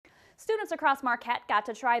Students across Marquette got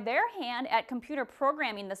to try their hand at computer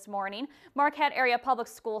programming this morning. Marquette area public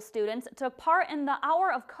school students took part in the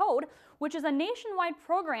Hour of Code, which is a nationwide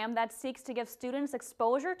program that seeks to give students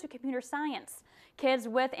exposure to computer science. Kids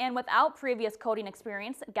with and without previous coding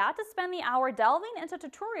experience got to spend the hour delving into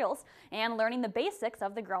tutorials and learning the basics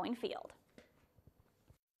of the growing field.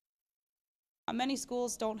 Many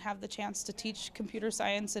schools don't have the chance to teach computer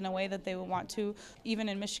science in a way that they would want to. Even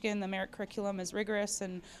in Michigan, the merit curriculum is rigorous,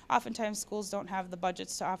 and oftentimes schools don't have the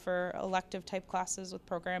budgets to offer elective type classes with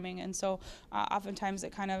programming, and so oftentimes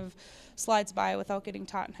it kind of slides by without getting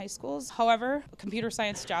taught in high schools. However, computer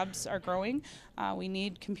science jobs are growing. We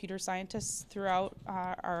need computer scientists throughout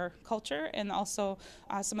our culture, and also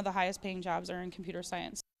some of the highest paying jobs are in computer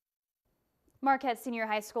science. Marquette Senior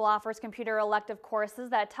High School offers computer elective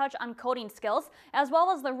courses that touch on coding skills, as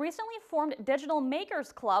well as the recently formed Digital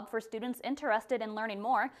Makers Club for students interested in learning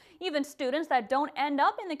more. Even students that don't end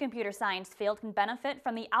up in the computer science field can benefit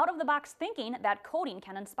from the out-of-the-box thinking that coding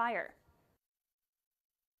can inspire.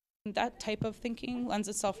 That type of thinking lends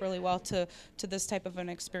itself really well to this type of an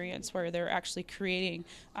experience where they're actually creating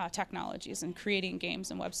technologies and creating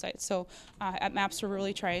games and websites. So at MAPS we're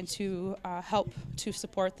really trying to help to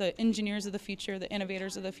support the engineers of the future, the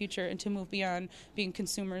innovators of the future, and to move beyond being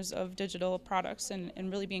consumers of digital products and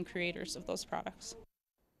really being creators of those products.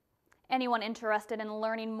 Anyone interested in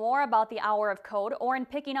learning more about the Hour of Code or in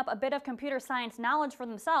picking up a bit of computer science knowledge for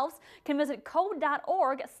themselves can visit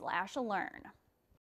code.org/learn.